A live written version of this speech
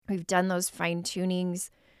We've done those fine tunings.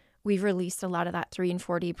 We've released a lot of that 3 and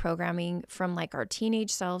 4D programming from like our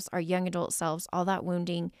teenage selves, our young adult selves, all that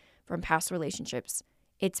wounding from past relationships.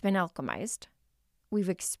 It's been alchemized. We've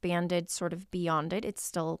expanded sort of beyond it. It's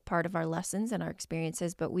still part of our lessons and our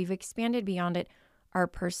experiences, but we've expanded beyond it. Our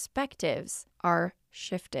perspectives are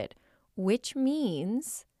shifted, which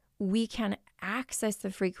means we can access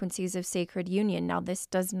the frequencies of sacred union. Now, this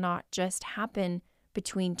does not just happen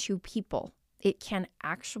between two people. It can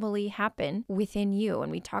actually happen within you.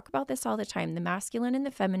 And we talk about this all the time. The masculine and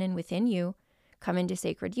the feminine within you come into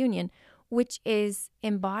sacred union, which is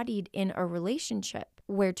embodied in a relationship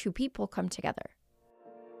where two people come together.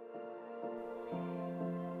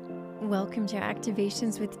 Welcome to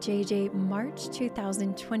Activations with JJ, March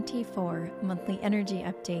 2024 monthly energy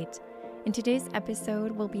update. In today's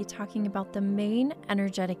episode, we'll be talking about the main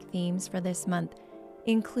energetic themes for this month,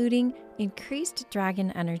 including increased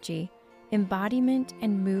dragon energy, embodiment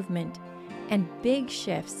and movement, and big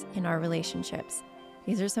shifts in our relationships.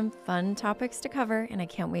 These are some fun topics to cover, and I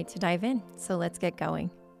can't wait to dive in. So let's get going.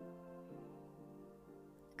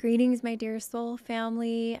 Greetings, my dear soul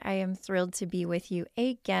family. I am thrilled to be with you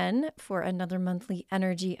again for another monthly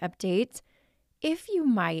energy update. If you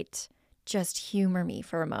might just humor me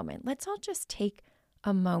for a moment, let's all just take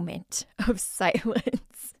a moment of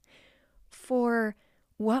silence for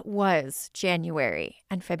what was January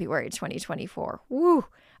and February 2024. Woo!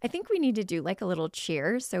 I think we need to do like a little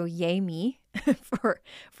cheer. So yay me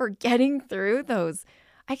for getting through those.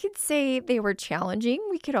 I could say they were challenging.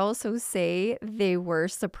 We could also say they were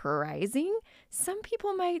surprising. Some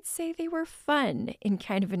people might say they were fun in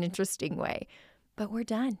kind of an interesting way. But we're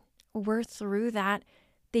done. We're through that.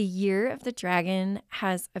 The Year of the Dragon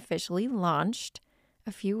has officially launched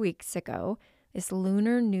a few weeks ago, this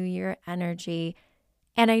Lunar New Year energy.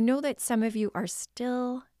 And I know that some of you are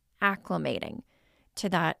still acclimating to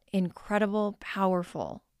that incredible,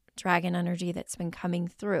 powerful dragon energy that's been coming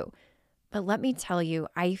through. But let me tell you,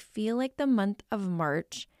 I feel like the month of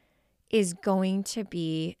March is going to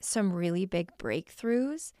be some really big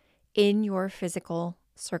breakthroughs in your physical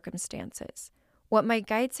circumstances. What my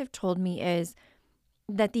guides have told me is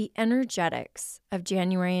that the energetics of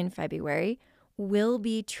January and February will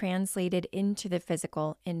be translated into the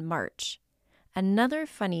physical in March. Another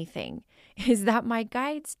funny thing is that my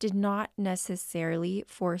guides did not necessarily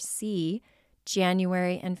foresee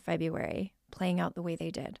January and February playing out the way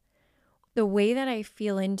they did. The way that I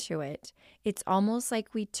feel into it, it's almost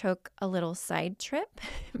like we took a little side trip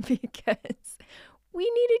because we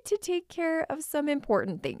needed to take care of some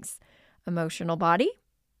important things. Emotional body,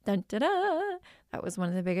 dun, da, da. That was one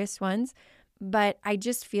of the biggest ones. But I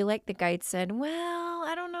just feel like the guide said, well,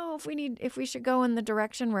 I don't know if we should go in the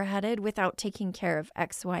direction we're headed without taking care of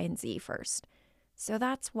X, Y, and Z first. So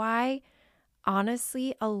that's why,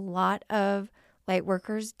 honestly, a lot of light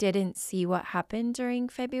workers didn't see what happened during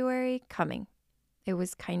February coming. It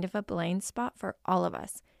was kind of a blind spot for all of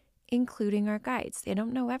us, including our guides. They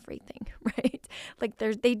don't know everything, right? Like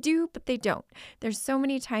they do, but they don't. There's so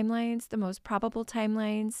many timelines. The most probable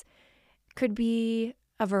timelines could be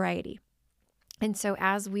a variety. And so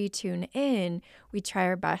as we tune in, we try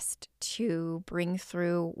our best to bring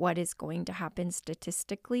through what is going to happen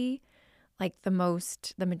statistically. Like the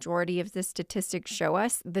majority of the statistics show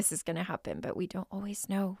us this is going to happen, but we don't always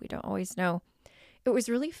know. We don't always know. It was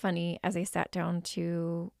really funny as I sat down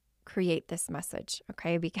to create this message,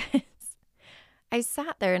 okay? Because I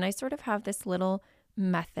sat there and I sort of have this little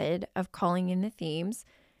method of calling in the themes.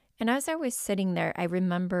 And as I was sitting there, I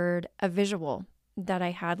remembered a visual that I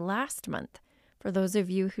had last month. For those of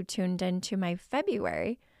you who tuned into my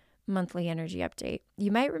February monthly energy update, you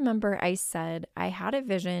might remember I said I had a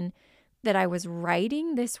vision that I was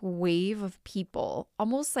riding this wave of people,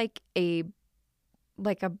 almost like a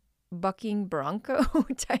bucking bronco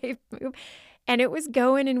type move. And it was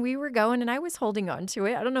going and we were going and I was holding on to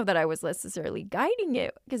it. I don't know that I was necessarily guiding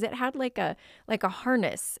it because it had like a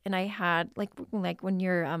harness, and I had like when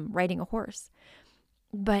you're riding a horse.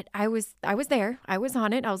 But I was there. I was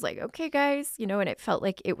on it. I was like, okay, guys, and it felt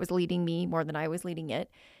like it was leading me more than I was leading it.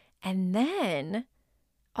 And then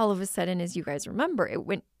all of a sudden, as you guys remember,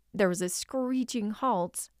 there was a screeching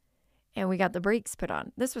halt and we got the brakes put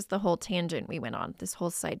on. This was the whole tangent we went on, this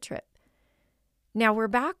whole side trip. Now we're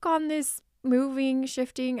back on this moving,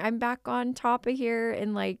 shifting. I'm back on top of here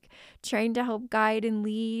and like trying to help guide and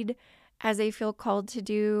lead as I feel called to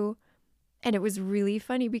do. And it was really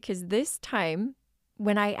funny because this time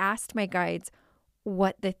when I asked my guides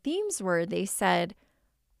what the themes were, they said,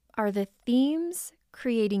 are the themes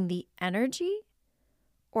creating the energy,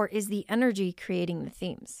 or is the energy creating the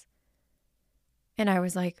themes? And I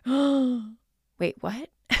was like, oh, wait, what?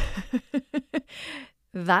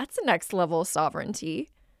 That's next level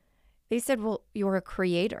sovereignty. They said, well, you're a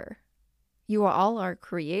creator. You all are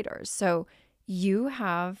creators. So you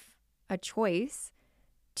have a choice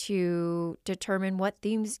to determine what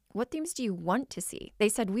themes do you want to see. They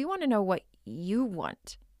said, we want to know what you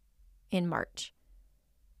want in March.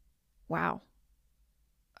 Wow.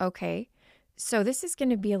 Okay. So this is going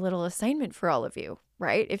to be a little assignment for all of you,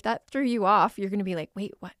 right? If that threw you off, you're going to be like,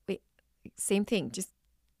 wait, what? Wait, same thing.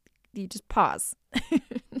 You just pause.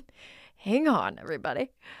 Hang on,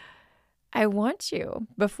 everybody. I want you,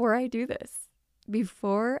 before I do this,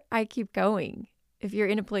 before I keep going, if you're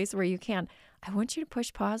in a place where you can, I want you to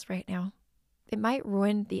push pause right now. It might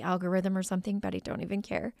ruin the algorithm or something, but I don't even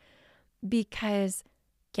care. Because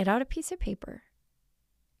get out a piece of paper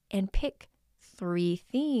and pick 3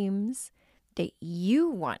 themes that you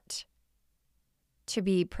want to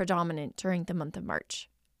be predominant during the month of March.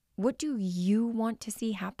 What do you want to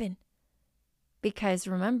see happen? Because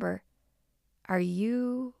remember, are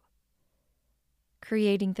you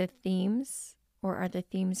creating the themes or are the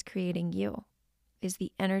themes creating you? Is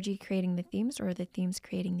the energy creating the themes or are the themes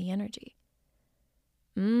creating the energy?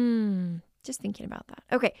 Just thinking about that.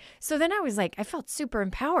 Okay, so then I felt super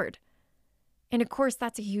empowered. And of course,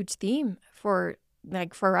 that's a huge theme for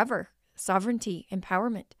like forever, sovereignty,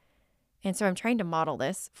 empowerment. And so I'm trying to model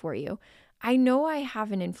this for you. I know I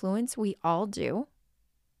have an influence. We all do.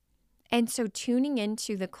 And so tuning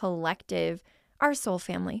into the collective, our soul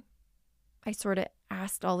family, I sort of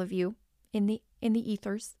asked all of you in the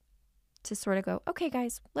ethers to sort of go, okay,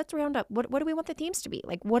 guys, let's round up. What do we want the themes to be?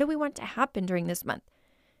 Like, what do we want to happen during this month?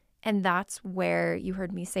 And that's where you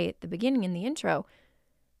heard me say at the beginning in the intro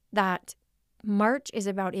that March is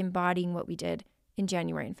about embodying what we did in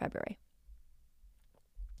January and February.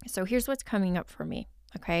 So here's what's coming up for me,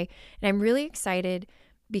 okay? And I'm really excited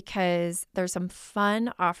because there's some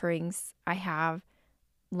fun offerings I have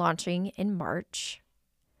launching in March.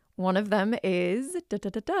 One of them is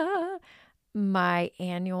my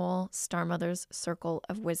annual Star Mothers Circle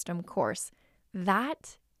of Wisdom course.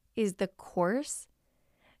 That is the course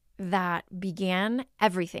that began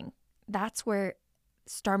everything. That's where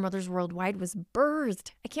Star Mothers Worldwide was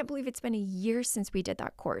birthed. I can't believe it's been a year since we did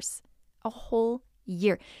that course. A whole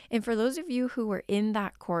year. And for those of you who were in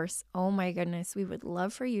that course, oh my goodness, we would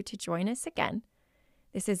love for you to join us again.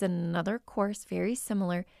 This is another course very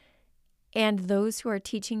similar. And those who are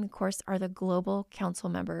teaching the course are the global council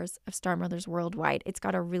members of Star Mothers Worldwide. It's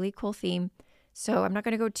got a really cool theme. So I'm not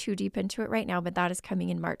going to go too deep into it right now, but that is coming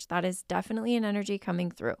in March. That is definitely an energy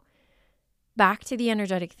coming through. Back to the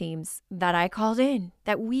energetic themes that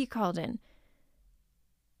we called in.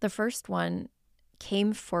 The first one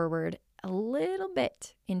came forward a little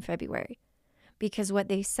bit in February because what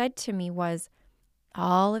they said to me was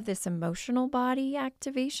all of this emotional body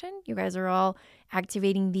activation. You guys are all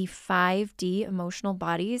activating the 5D emotional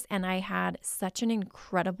bodies. And I had such an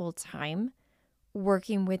incredible time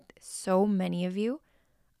working with so many of you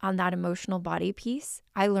on that emotional body piece.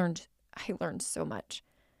 I learned so much.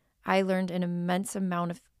 I learned an immense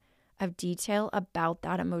amount of detail about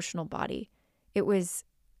that emotional body. It was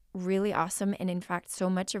really awesome. And in fact, so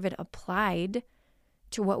much of it applied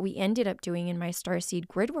to what we ended up doing in my Starseed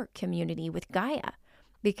Gridwork community with Gaia,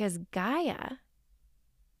 because Gaia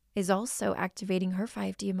is also activating her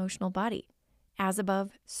 5D emotional body. As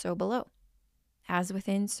above, so below. As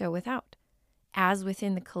within, so without. As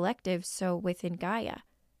within the collective, so within Gaia,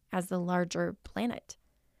 as the larger planet.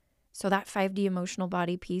 So that 5D emotional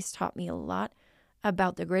body piece taught me a lot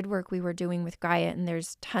about the grid work we were doing with Gaia. And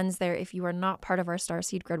there's tons there if you are not part of our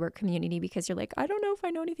Starseed Gridwork community because you're like, I don't know if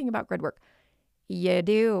I know anything about grid work. You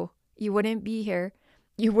do. You wouldn't be here.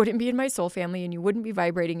 You wouldn't be in my soul family and you wouldn't be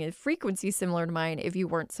vibrating a frequency similar to mine if you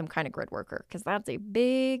weren't some kind of grid worker, because that's a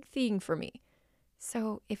big thing for me.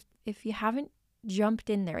 So if you haven't jumped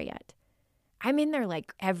in there yet, I'm in there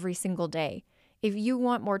like every single day. If you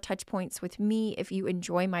want more touch points with me, if you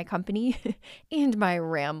enjoy my company and my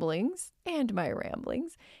ramblings and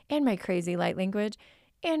my crazy light language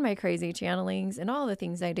and my crazy channelings and all the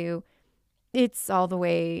things I do, it's all the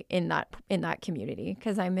way in that community,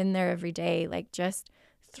 because I'm in there every day, like just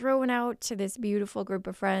throwing out to this beautiful group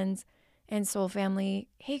of friends and soul family.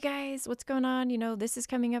 Hey guys, what's going on? You know, this is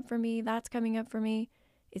coming up for me. That's coming up for me.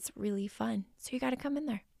 It's really fun. So you got to come in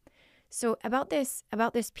there. So about this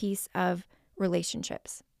piece of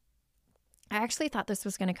relationships, I actually thought this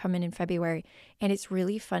was going to come in February. And it's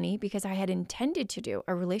really funny because I had intended to do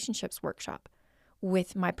a relationships workshop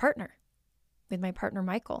with my partner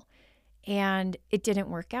Michael. And it didn't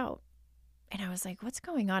work out. And I was like, what's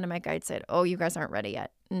going on? And my guide said, oh, you guys aren't ready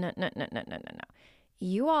yet. No.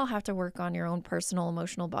 you all have to work on your own personal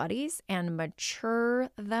emotional bodies and mature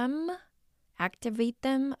them, activate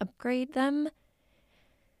them, upgrade them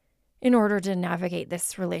in order to navigate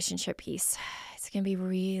this relationship piece. It's going to be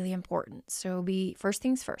really important. So be first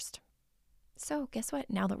things first. So guess what?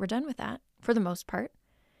 Now that we're done with that, for the most part,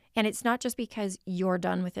 and it's not just because you're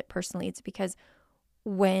done with it personally, it's because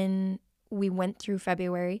when we went through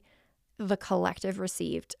February, the collective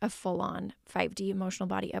received a full-on 5D emotional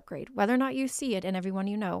body upgrade. Whether or not you see it and everyone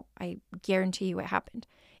you know, I guarantee you it happened.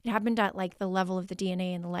 It happened at like the level of the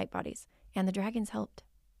DNA and the light bodies. And the dragons helped,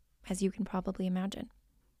 as you can probably imagine.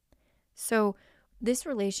 So this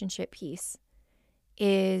relationship piece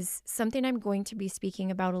is something I'm going to be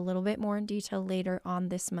speaking about a little bit more in detail later on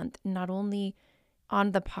this month, not only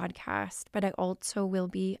on the podcast, but I also will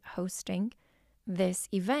be hosting this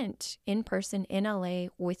event in person in LA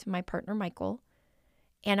with my partner, Michael,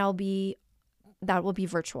 and that will be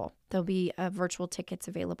virtual. There'll be virtual tickets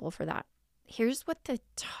available for that. Here's what the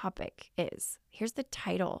topic is. Here's the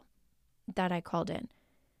title that I called in: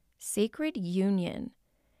 Sacred Union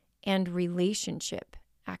and Relationship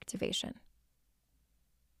Activation.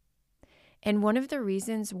 And one of the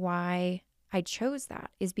reasons why I chose that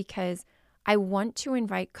is because I want to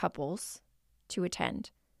invite couples to attend,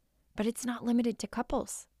 but it's not limited to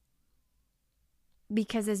couples.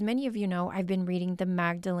 Because as many of you know, I've been reading the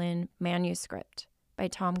Magdalene Manuscript by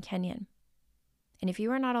Tom Kenyon. And if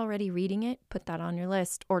you are not already reading it, put that on your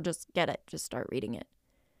list or just get it, just start reading it.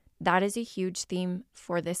 That is a huge theme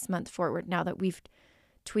for this month forward now that we've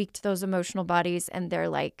tweaked those emotional bodies and they're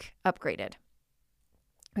like upgraded.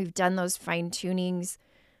 We've done those fine tunings.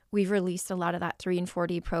 We've released a lot of that 3 and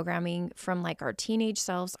 4D programming from like our teenage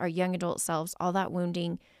selves, our young adult selves, all that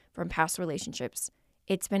wounding from past relationships.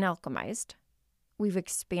 It's been alchemized. We've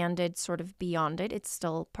expanded sort of beyond it. It's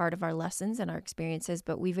still part of our lessons and our experiences,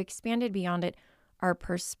 but we've expanded beyond it. Our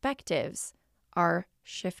perspectives are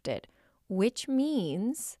shifted, which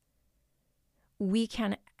means we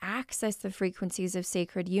can access the frequencies of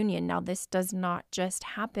sacred union. Now, this does not just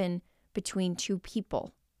happen between two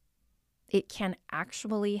people. It can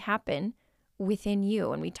actually happen within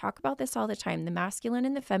you. And we talk about this all the time. The masculine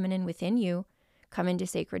and the feminine within you come into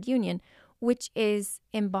sacred union, which is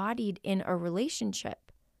embodied in a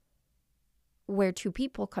relationship where two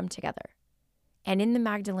people come together. And in the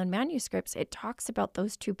Magdalene manuscripts, it talks about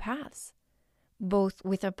those two paths, both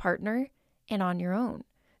with a partner and on your own.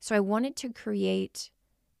 So I wanted to create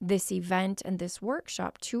this event and this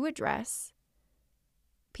workshop to address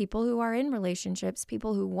people who are in relationships,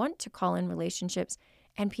 people who want to call in relationships,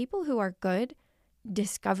 and people who are good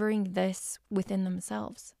discovering this within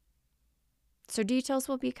themselves. So details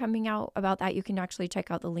will be coming out about that. You can actually check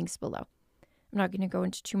out the links below. I'm not going to go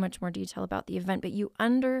into too much more detail about the event, but you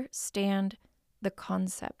understand the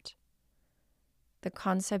concept. The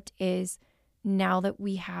concept is, now that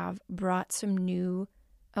we have brought some new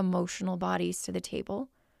emotional bodies to the table,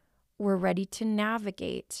 we're ready to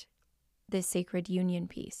navigate the sacred union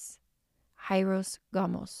piece. Hieros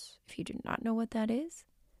Gamos. If you do not know what that is,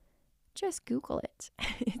 just Google it.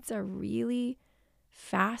 It's a really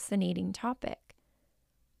fascinating topic.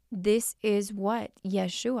 This is what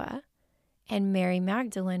Yeshua and Mary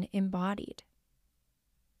Magdalene embodied.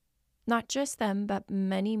 Not just them, but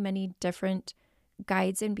many, many different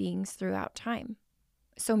guides and beings throughout time.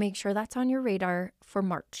 So make sure that's on your radar for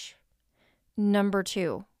March. Number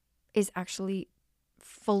 2 is actually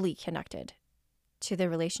fully connected to the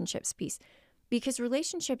relationships piece, because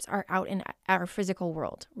relationships are out in our physical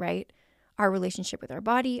world, right? Our relationship with our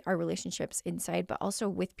body, our relationships inside, but also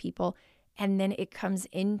with people. And then it comes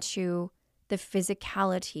into the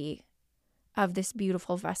physicality of this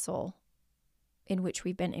beautiful vessel in which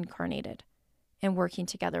we've been incarnated and working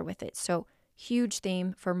together with it. So huge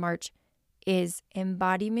theme for March is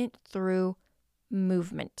embodiment through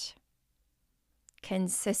movement,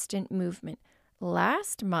 consistent movement.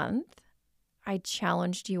 Last month, I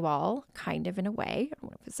challenged you all, kind of in a way, I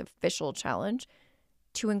don't know if it's an official challenge,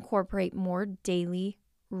 to incorporate more daily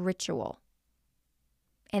ritual.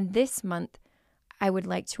 And this month, I would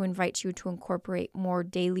like to invite you to incorporate more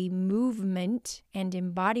daily movement and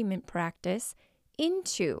embodiment practice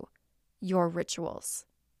into your rituals,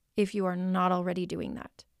 if you are not already doing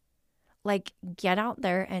that. Like, get out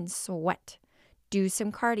there and sweat, do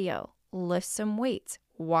some cardio, lift some weights,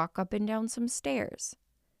 walk up and down some stairs.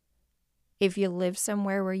 If you live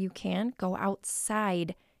somewhere where you can, go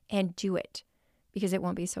outside and do it, because it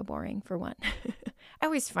won't be so boring, for one. I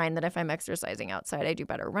always find that if I'm exercising outside, I do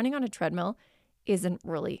better. Running on a treadmill isn't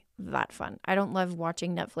really that fun. I don't love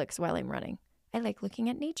watching Netflix while I'm running. I like looking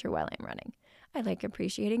at nature while I'm running. I like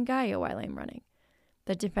appreciating Gaia while I'm running.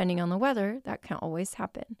 But depending on the weather, that can always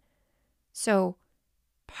happen. So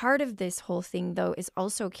part of this whole thing, though, is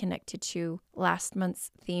also connected to last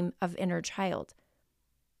month's theme of inner child.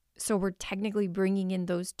 So we're technically bringing in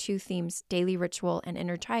those two themes, daily ritual and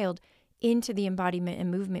inner child, into the embodiment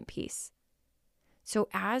and movement piece. So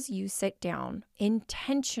as you sit down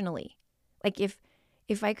intentionally, like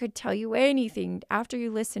if I could tell you anything after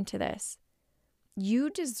you listen to this, you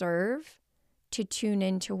deserve to tune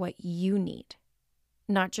into what you need,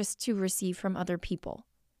 not just to receive from other people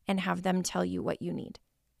and have them tell you what you need.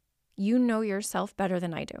 You know yourself better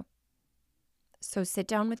than I do. So sit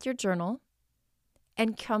down with your journal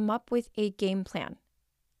and come up with a game plan.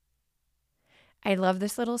 I love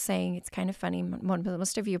this little saying. It's kind of funny.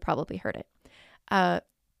 Most of you probably heard it.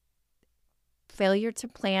 Failure to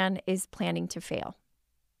plan is planning to fail.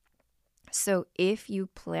 So if you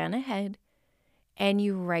plan ahead and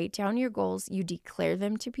you write down your goals, you declare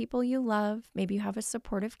them to people you love. Maybe you have a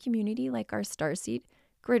supportive community like our Starseed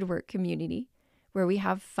Gridwork community, where we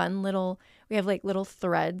have like little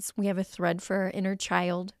threads. We have a thread for our inner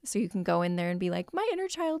child. So you can go in there and be like, my inner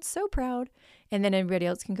child's so proud. And then everybody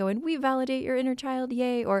else can go in, we validate your inner child,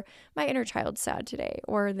 yay. Or my inner child's sad today,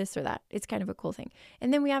 or this or that. It's kind of a cool thing.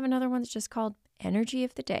 And then we have another one that's just called Energy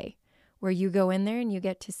of the Day, where you go in there and you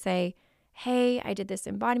get to say, hey, I did this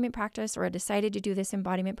embodiment practice, or I decided to do this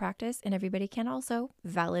embodiment practice. And everybody can also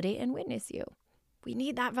validate and witness you. We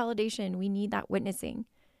need that validation. We need that witnessing.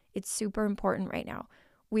 It's super important right now.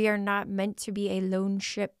 We are not meant to be a lone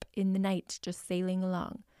ship in the night just sailing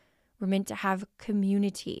along. We're meant to have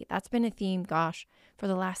community. That's been a theme, for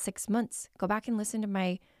the last 6 months. Go back and listen to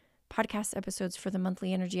my podcast episodes for the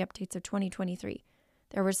monthly energy updates of 2023.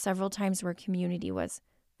 There were several times where community was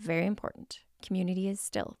very important. Community is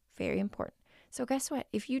still very important. So guess what?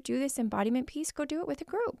 If you do this embodiment piece, go do it with a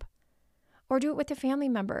group or do it with a family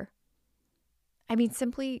member. I mean,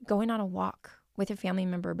 simply going on a walk with a family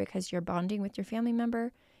member, because you're bonding with your family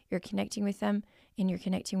member, you're connecting with them, and you're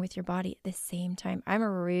connecting with your body at the same time. I'm a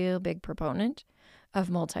real big proponent of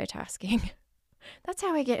multitasking. That's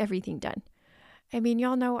how I get everything done. I mean,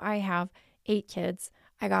 y'all know I have 8 kids.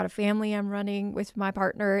 I got a family I'm running with my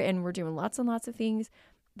partner, and we're doing lots and lots of things,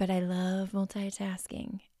 but I love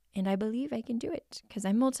multitasking, and I believe I can do it because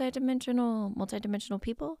I'm multidimensional. Multidimensional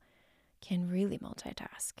people can really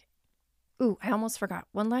multitask. Ooh, I almost forgot.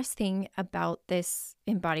 One last thing about this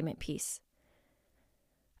embodiment piece.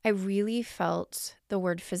 I really felt the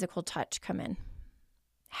word physical touch come in.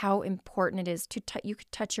 How important it is to you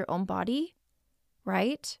could touch your own body,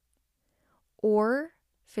 right? Or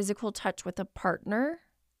physical touch with a partner.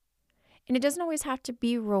 And it doesn't always have to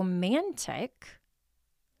be romantic,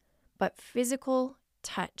 but physical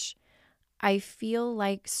touch. I feel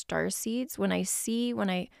like starseeds when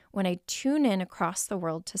I tune in across the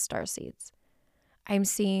world to starseeds. I'm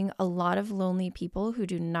seeing a lot of lonely people who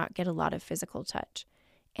do not get a lot of physical touch.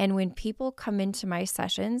 And when people come into my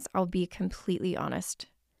sessions, I'll be completely honest.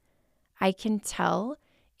 I can tell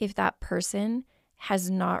if that person has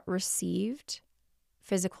not received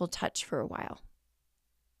physical touch for a while.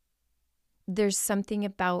 There's something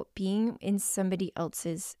about being in somebody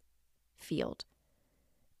else's field.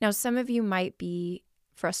 Now, some of you might be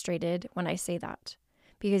frustrated when I say that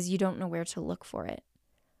because you don't know where to look for it.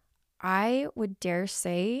 I would dare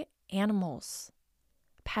say animals,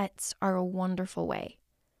 pets are a wonderful way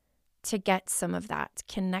to get some of that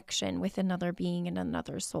connection with another being and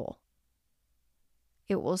another soul.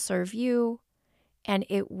 It will serve you and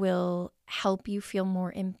it will help you feel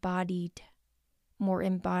more embodied.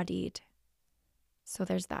 So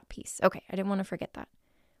there's that piece. Okay, I didn't want to forget that.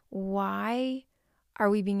 Why are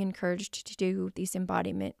we being encouraged to do these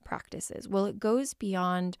embodiment practices? Well, it goes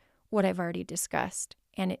beyond what I've already discussed,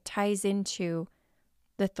 and it ties into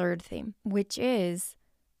the third theme, which is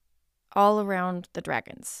all around the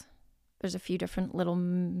dragons. There's a few different little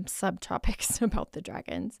subtopics about the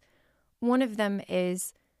dragons. One of them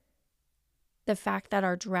is the fact that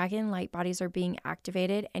our dragon light bodies are being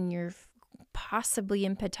activated, and you're possibly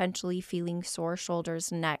and potentially feeling sore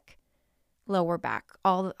shoulders, neck, lower back,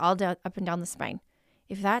 all down, up and down the spine.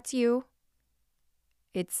 If that's you,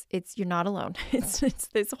 it's you're not alone. It's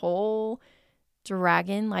this whole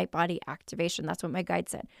dragon light body activation. That's what my guide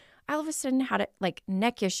said. I all of a sudden had like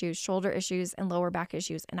neck issues, shoulder issues, and lower back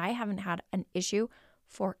issues, and I haven't had an issue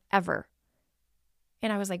forever.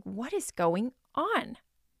 And I was like, what is going on?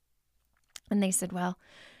 And they said, well,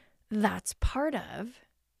 that's part of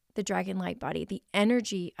the dragon light body. The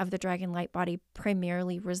energy of the dragon light body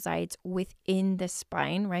primarily resides within the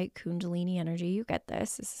spine, right? Kundalini energy. You get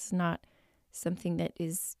this. This is not something that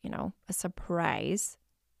is, a surprise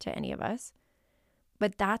to any of us.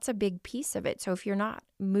 But that's a big piece of it. So if you're not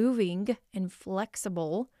moving and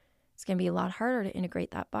flexible, it's going to be a lot harder to integrate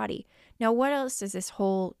that body. Now, what else does this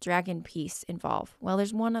whole dragon piece involve? Well,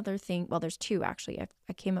 there's one other thing. Well, there's two, actually.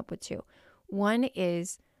 I came up with two. One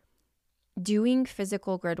is doing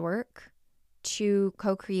physical grid work to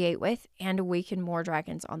co-create with and awaken more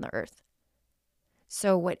dragons on the earth.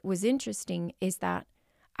 So what was interesting is that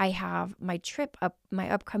I have my my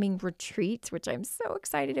upcoming retreat, which I'm so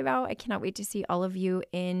excited about. I cannot wait to see all of you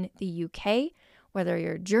in the UK, whether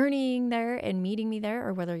you're journeying there and meeting me there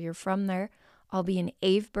or whether you're from there. I'll be in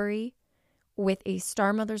Avebury with a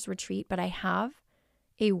Star Mothers retreat, but I have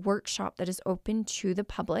a workshop that is open to the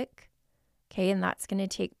public. Okay, and that's going to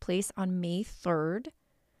take place on May 3rd.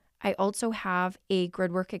 I also have a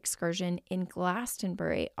gridwork excursion in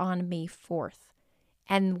Glastonbury on May 4th.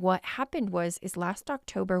 And what happened is last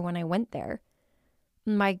October when I went there,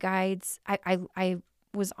 my guides, I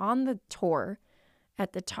was on the tour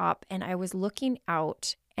at the top and I was looking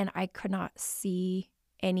out and I could not see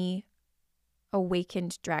any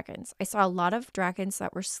awakened dragons. I saw a lot of dragons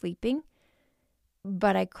that were sleeping,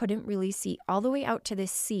 but I couldn't really see all the way out to the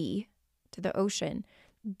sea, to the ocean.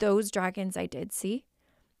 Those dragons I did see.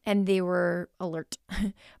 And they were alert,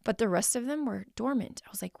 but the rest of them were dormant. I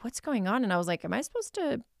was like, what's going on? And I was like, am I supposed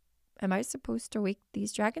to wake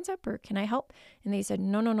these dragons up or can I help? And they said,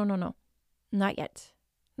 no, not yet.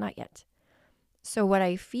 So what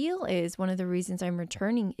I feel is one of the reasons I'm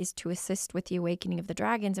returning is to assist with the awakening of the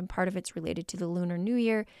dragons. And part of it's related to the Lunar New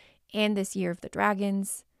Year and this year of the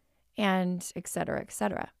dragons and et cetera, et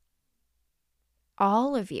cetera.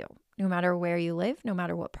 All of you, no matter where you live, no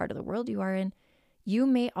matter what part of the world you are in, you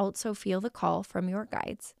may also feel the call from your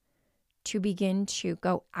guides to begin to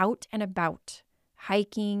go out and about,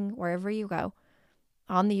 hiking, wherever you go,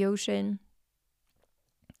 on the ocean,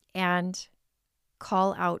 and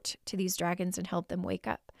call out to these dragons and help them wake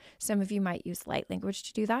up. Some of you might use light language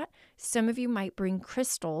to do that. Some of you might bring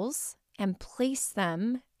crystals and place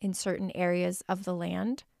them in certain areas of the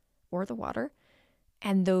land or the water.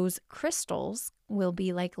 And those crystals will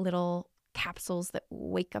be like little capsules that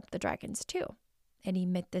wake up the dragons too and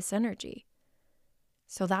emit this energy.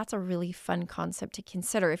 So that's a really fun concept to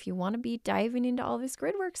consider. If you want to be diving into all this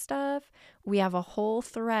gridwork stuff, we have a whole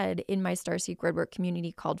thread in my Starseed Gridwork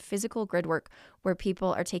community called Physical Gridwork, where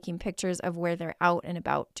people are taking pictures of where they're out and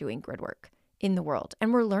about doing gridwork in the world.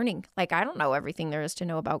 And we're learning. Like, I don't know everything there is to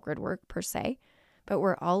know about gridwork per se, but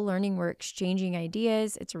we're all learning. We're exchanging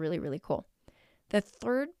ideas. It's really, really cool. The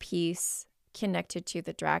third piece connected to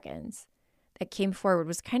the dragons that came forward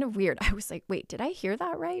was kind of weird. I was like, wait, did I hear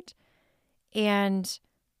that right? And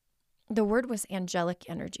the word was angelic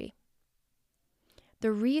energy.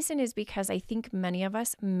 The reason is because I think many of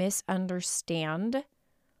us misunderstand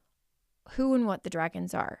who and what the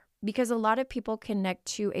dragons are. Because a lot of people connect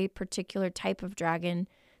to a particular type of dragon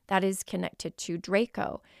that is connected to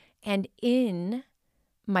Draco. And in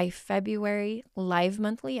my February live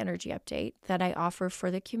monthly energy update that I offer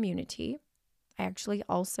for the community, I actually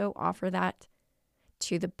also offer that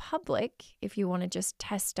to the public if you want to just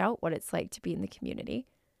test out what it's like to be in the community.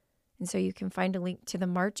 And so you can find a link to the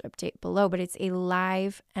March update below, but it's a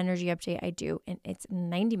live energy update I do, and it's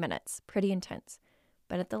 90 minutes, pretty intense.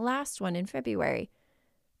 But at the last one in February,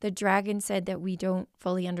 the dragon said that we don't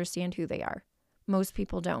fully understand who they are. Most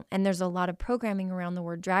people don't. And there's a lot of programming around the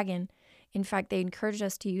word dragon. In fact, they encouraged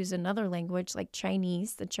us to use another language like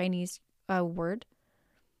Chinese, the Chinese word.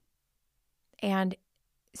 And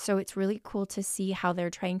so it's really cool to see how they're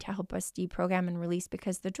trying to help us deprogram and release,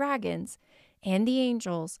 because the dragons and the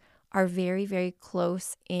angels are very, very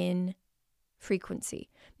close in frequency.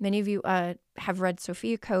 Many of you have read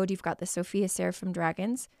Sophia Code. You've got the Sophia Seraphim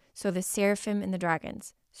dragons. So the Seraphim and the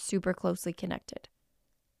dragons, super closely connected.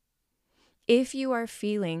 If you are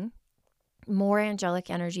feeling more angelic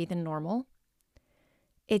energy than normal,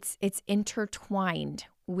 it's intertwined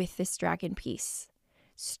with this dragon piece.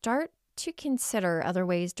 Start to consider other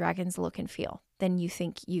ways dragons look and feel than you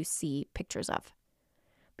think you see pictures of.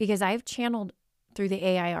 Because I've channeled through the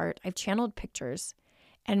AI art, I've channeled pictures,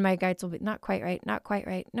 and my guides will be not quite right,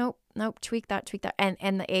 nope, tweak that.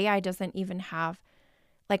 And the AI doesn't even have,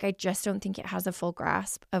 like, I just don't think it has a full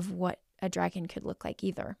grasp of what a dragon could look like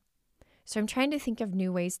either. So I'm trying to think of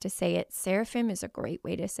new ways to say it. Seraphim is a great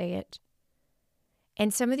way to say it.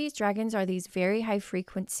 And some of these dragons are these very high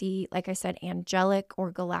frequency, like I said, angelic or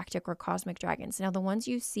galactic or cosmic dragons. Now, the ones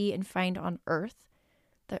you see and find on Earth,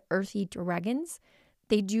 the earthy dragons,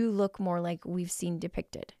 they do look more like we've seen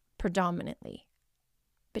depicted predominantly.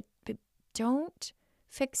 But don't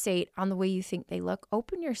fixate on the way you think they look.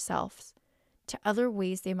 Open yourselves to other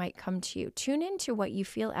ways they might come to you. Tune into what you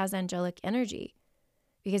feel as angelic energy.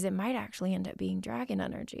 because it might actually end up being dragon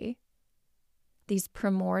energy. These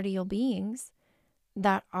primordial beings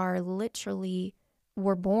that are literally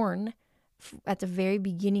were born at the very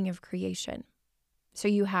beginning of creation. So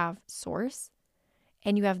you have Source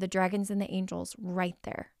and you have the dragons and the angels right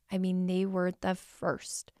there. I mean, they were the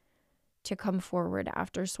first to come forward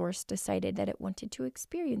after Source decided that it wanted to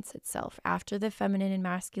experience itself. After the feminine and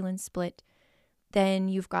masculine split, then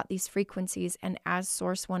you've got these frequencies. And as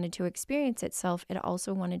Source wanted to experience itself, it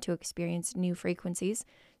also wanted to experience new frequencies.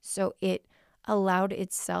 So it allowed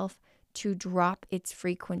itself to drop its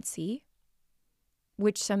frequency,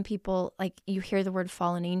 which some people, like, you hear the word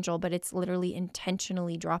fallen angel, but it's literally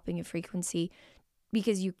intentionally dropping a frequency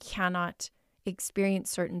because you cannot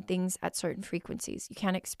experience certain things at certain frequencies. You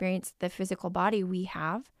can't experience the physical body we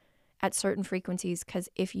have at certain frequencies, because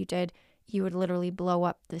if you did, you would literally blow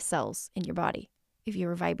up the cells in your body if you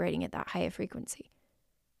were vibrating at that high a frequency.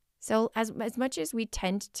 So as much as we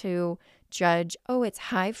tend to judge, oh, it's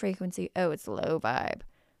high frequency, oh, it's low vibe,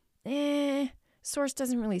 Source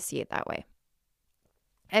doesn't really see it that way.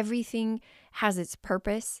 Everything has its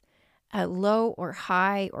purpose, low or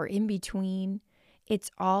high or in between.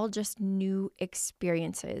 It's all just new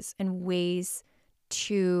experiences and ways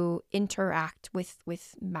to interact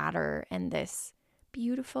with matter and this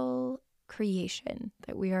beautiful creation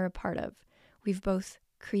that we are a part of. We've both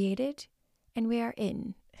created and we are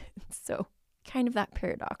in. So kind of that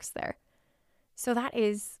paradox there. So that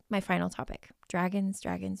is my final topic. Dragons,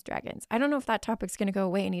 dragons, dragons. I don't know if that topic's going to go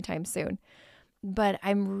away anytime soon, but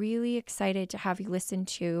I'm really excited to have you listen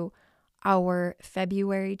to our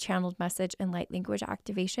February channeled message and light language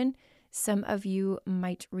activation. Some of you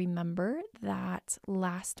might remember that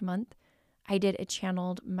last month I did a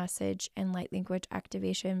channeled message and light language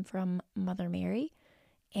activation from Mother Mary.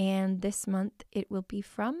 And this month it will be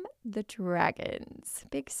from the dragons.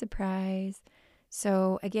 Big surprise.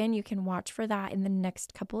 So again, you can watch for that in the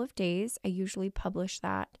next couple of days. I usually publish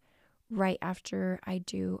that right after I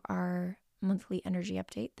do our monthly energy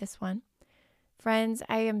update, this one. Friends,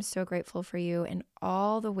 I am so grateful for you and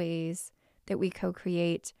all the ways that we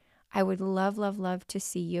co-create. I would love, love, love to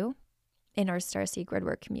see you in our Starseed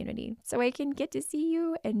Gridwork community, so I can get to see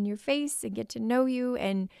you and your face and get to know you,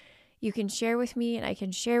 and you can share with me and I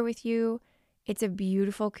can share with you. It's a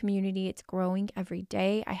beautiful community. It's growing every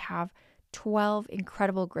day. I have 12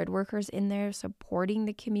 incredible grid workers in there supporting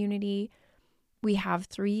the community. We have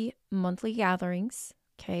 3 monthly gatherings.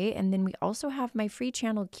 Okay, and then we also have my free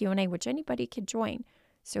channel Q&A, which anybody could join.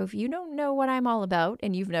 So if you don't know what I'm all about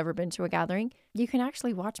and you've never been to a gathering, you can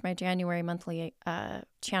actually watch my January monthly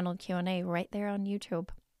channel Q&A right there on YouTube.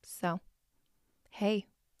 So, hey,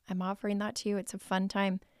 I'm offering that to you. It's a fun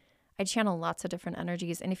time. I channel lots of different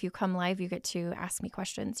energies, and if you come live, you get to ask me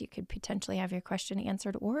questions. You could potentially have your question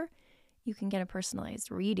answered, or you can get a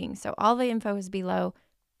personalized reading. So all the info is below.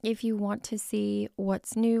 If you want to see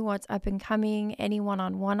what's new, what's up and coming, any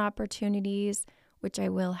one-on-one opportunities, which I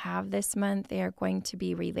will have this month, they are going to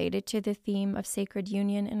be related to the theme of sacred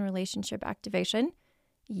union and relationship activation.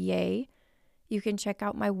 Yay. You can check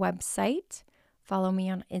out my website, follow me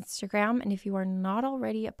on Instagram, and if you are not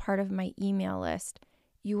already a part of my email list,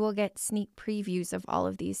 you will get sneak previews of all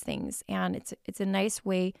of these things. And it's a nice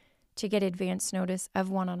way to get advance notice of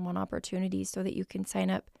one-on-one opportunities so that you can sign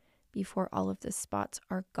up before all of the spots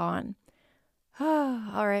are gone.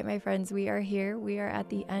 All right, my friends, we are here. We are at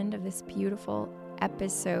the end of this beautiful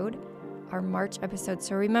episode, our March episode.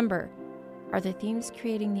 So remember, are the themes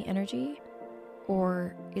creating the energy,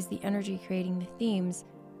 or is the energy creating the themes?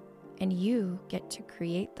 And you get to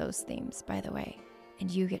create those themes, by the way, and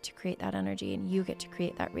you get to create that energy, and you get to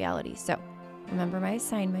create that reality. So remember my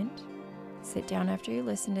assignment. Sit down after you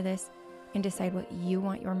listen to this and decide what you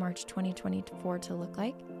want your March 2024 to look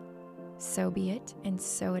like. So be it, and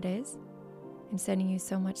so it is. I'm sending you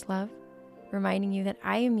so much love, reminding you that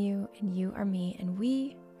I am you and you are me and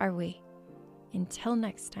we are we. Until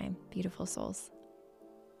next time, beautiful souls.